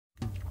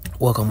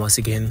Welcome once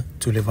again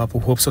to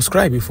Liverpool. Hope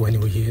subscribe if you're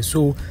anywhere here.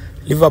 So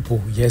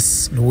Liverpool,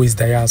 yes,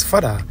 Diaz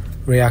Father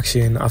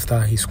reaction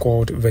after he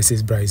scored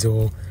versus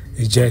Brazil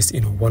is just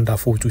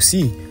wonderful to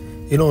see.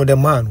 The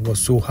man was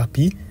so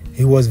happy.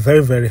 He was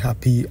very, very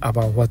happy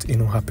about what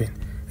happened.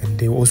 And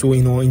they also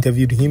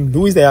interviewed him.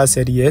 Diaz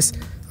said, yes,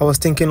 I was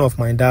thinking of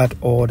my dad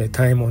all the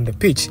time on the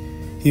pitch.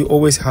 He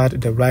always had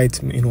the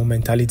right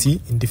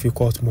mentality in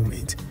difficult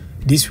moments.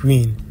 This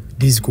win,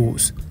 these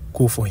goals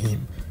go for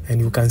him. And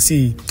you can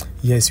see,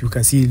 yes, you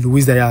can see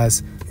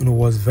Diaz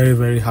was very,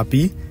 very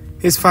happy.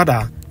 His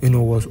father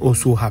was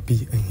also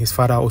happy, and his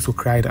father also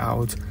cried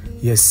out,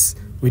 yes,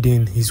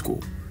 within his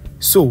goal.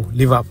 So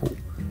Liverpool,